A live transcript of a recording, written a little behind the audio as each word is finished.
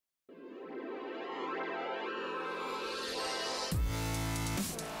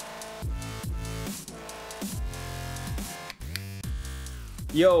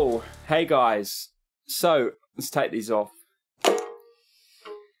Yo, hey guys. So, let's take these off.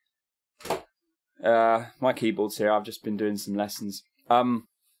 My keyboard's here. I've just been doing some lessons. Why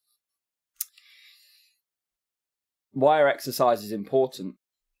are exercises important?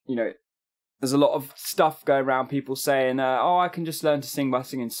 You know, there's a lot of stuff going around, people saying, oh, I can just learn to sing by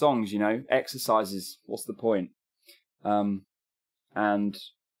singing songs, you know, exercises, what's the point? And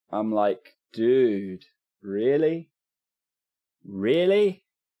I'm like, dude, really? Really?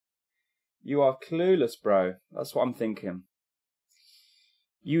 You are clueless, bro. That's what I'm thinking.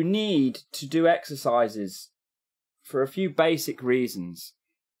 You need to do exercises for a few basic reasons.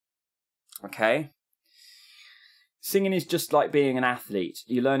 Okay? Singing is just like being an athlete.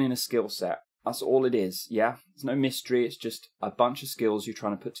 You're learning a skill set. That's all it is, yeah? There's no mystery. It's just a bunch of skills you're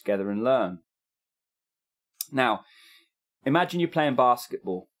trying to put together and learn. Now, imagine you're playing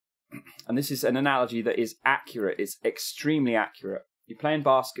basketball. And this is an analogy that is accurate. It's extremely accurate. You're playing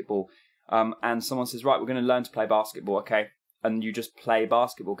basketball, and someone says, right, we're going to learn to play basketball, okay? And you just play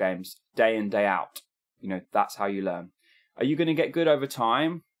basketball games day in, day out. You know, that's how you learn. Are you going to get good over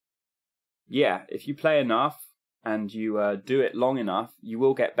time? Yeah, if you play enough and you do it long enough, you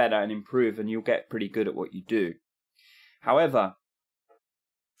will get better and improve, and you'll get pretty good at what you do. However,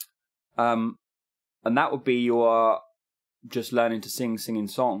 and that would be your just learning to singing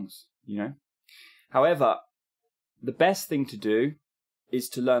songs, you know. However, the best thing to do is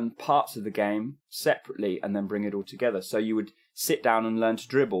to learn parts of the game separately and then bring it all together. So you would sit down and learn to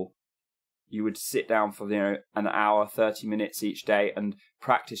dribble. You would sit down for, you know, an hour, 30 minutes each day and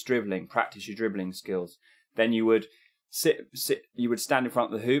practice dribbling, practice your dribbling skills. Then you would you would stand in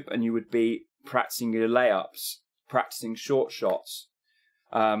front of the hoop and you would be practicing your layups, practicing short shots.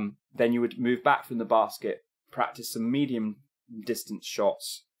 Then you would move back from the basket, practice some medium distance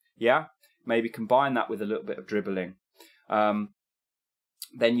shots. Yeah? Maybe combine that with a little bit of dribbling.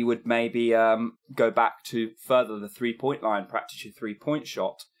 Then you would maybe go back to further the three-point line, practice your three-point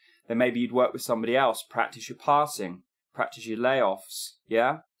shot. Then maybe you'd work with somebody else, practice your passing, practice your layoffs,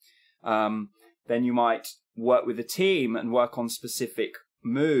 yeah? Then you might work with a team and work on specific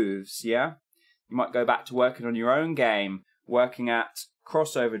moves, yeah? You might go back to working on your own game, working at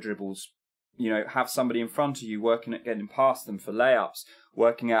crossover dribbles, you know, have somebody in front of you working at getting past them for layups,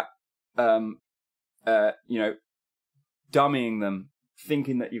 working at, you know, dummying them,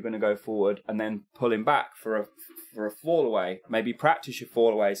 thinking that you're going to go forward and then pulling back for a fall away. Maybe practice your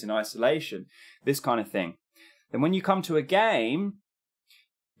fall aways in isolation, this kind of thing. Then when you come to a game,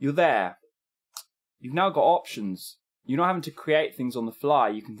 you're there. You've now got options. You're not having to create things on the fly.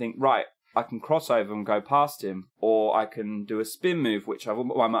 You can think, right, I can cross over and go past him, or I can do a spin move, which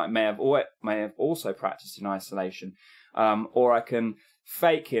I may have also practiced in isolation, or I can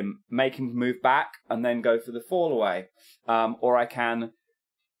fake him, make him move back, and then go for the fall away, or I can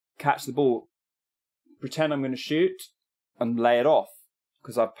catch the ball, pretend I'm going to shoot, and lay it off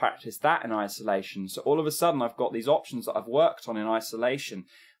because I've practiced that in isolation. So all of a sudden, I've got these options that I've worked on in isolation.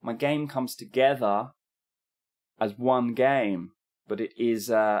 My game comes together as one game. But it is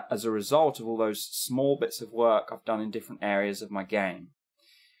as a result of all those small bits of work I've done in different areas of my game.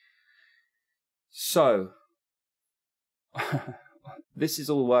 So, this is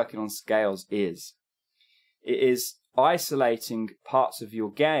all working on scales is. It is isolating parts of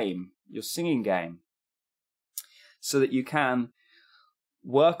your game, your singing game, so that you can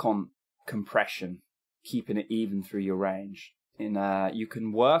work on compression, keeping it even through your range. You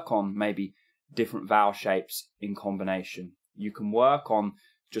can work on maybe different vowel shapes in combination. You can work on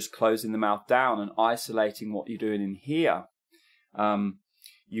just closing the mouth down and isolating what you're doing in here.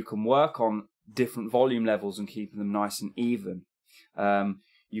 You can work on different volume levels and keeping them nice and even.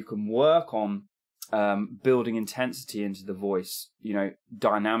 You can work on building intensity into the voice, you know,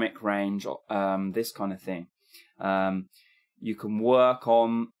 dynamic range, this kind of thing. You can work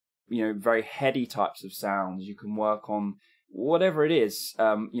on, you know, very heady types of sounds. You can work on whatever it is,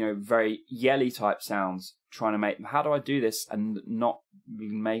 you know, very yelly type sounds. Trying to make, how do I do this and not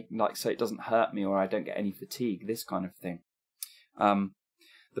make, like, so it doesn't hurt me or I don't get any fatigue, this kind of thing.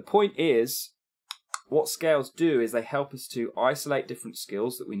 The point is, what scales do is they help us to isolate different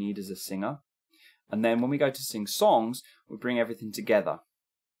skills that we need as a singer. And then when we go to sing songs, we bring everything together.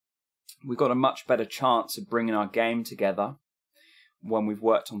 We've got a much better chance of bringing our game together when we've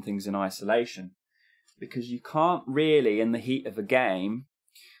worked on things in isolation. Because you can't really, in the heat of a game,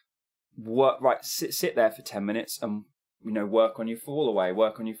 sit there for 10 minutes and, you know, work on your fall away,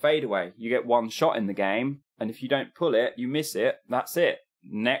 work on your fade away. You get one shot in the game, and if you don't pull it, you miss it. That's it.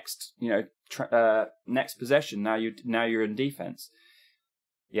 Next, you know, next possession. Now you're in defense.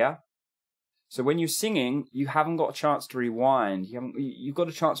 Yeah. So when you're singing, you haven't got a chance to rewind. You've got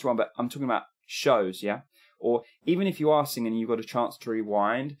a chance to rewind, but I'm talking about shows, yeah? Or even if you are singing and you've got a chance to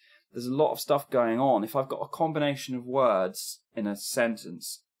rewind, there's a lot of stuff going on. If I've got a combination of words in a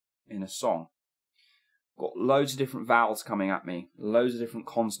sentence, in a song, got loads of different vowels coming at me, loads of different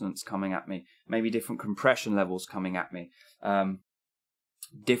consonants coming at me, maybe different compression levels coming at me,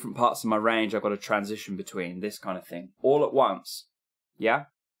 different parts of my range I've got to transition between, this kind of thing, all at once, yeah?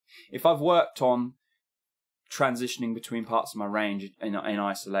 If I've worked on transitioning between parts of my range in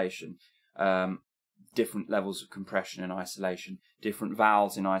isolation, different levels of compression in isolation, different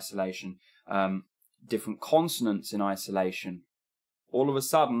vowels in isolation, different consonants in isolation, all of a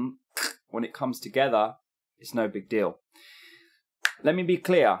sudden, when it comes together, it's no big deal. Let me be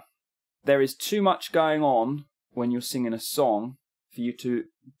clear. There is too much going on when you're singing a song for you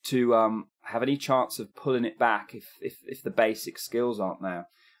to have any chance of pulling it back if the basic skills aren't there.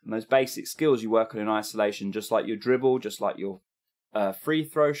 And those basic skills you work on in isolation, just like your dribble, just like your free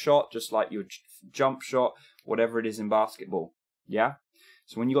throw shot, just like your jump shot, whatever it is in basketball. Yeah?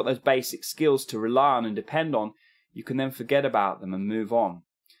 So when you've got those basic skills to rely on and depend on, you can then forget about them and move on.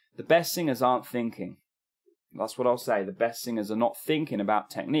 The best singers aren't thinking. That's what I'll say. The best singers are not thinking about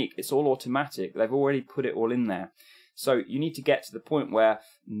technique. It's all automatic. They've already put it all in there. So you need to get to the point where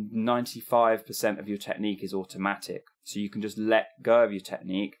 95% of your technique is automatic. So you can just let go of your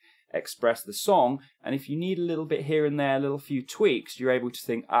technique, express the song, and if you need a little bit here and there, a little few tweaks, you're able to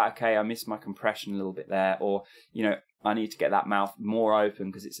think, okay, I missed my compression a little bit there, or, you know, I need to get that mouth more open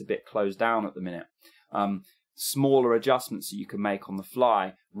because it's a bit closed down at the minute. Smaller adjustments that you can make on the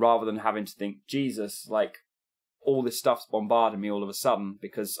fly, rather than having to think, Jesus, like, all this stuff's bombarding me all of a sudden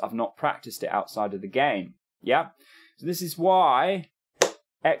because I've not practiced it outside of the game. Yeah? So this is why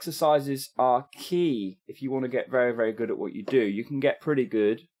exercises are key if you want to get very, very good at what you do. You can get pretty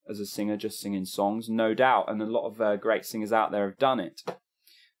good as a singer just singing songs, no doubt, and a lot of great singers out there have done it.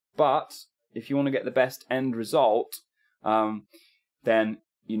 But if you want to get the best end result, then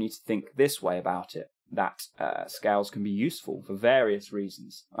you need to think this way about it, that scales can be useful for various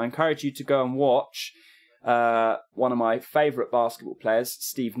reasons. I encourage you to go and watch one of my favourite basketball players,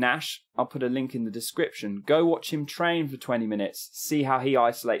 Steve Nash. I'll put a link in the description. Go watch him train for 20 minutes. See how he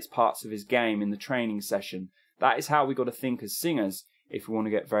isolates parts of his game in the training session. That is how we got to think as singers if we want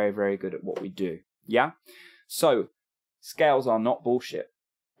to get very, very good at what we do. Yeah? So, scales are not bullshit.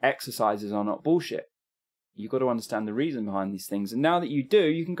 Exercises are not bullshit. You've got to understand the reason behind these things. And now that you do,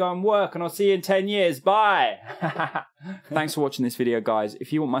 you can go and work, and I'll see you in 10 years. Bye! Thanks for watching this video, guys.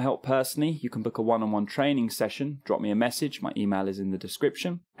 If you want my help personally, you can book a one-on-one training session. Drop me a message. My email is in the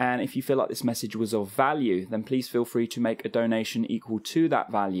description. And if you feel like this message was of value, then please feel free to make a donation equal to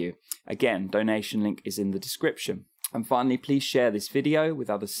that value. Again, donation link is in the description. And finally, please share this video with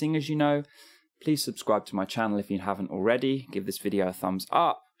other singers you know. Please subscribe to my channel if you haven't already. Give this video a thumbs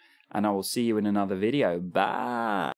up. And I will see you in another video. Bye.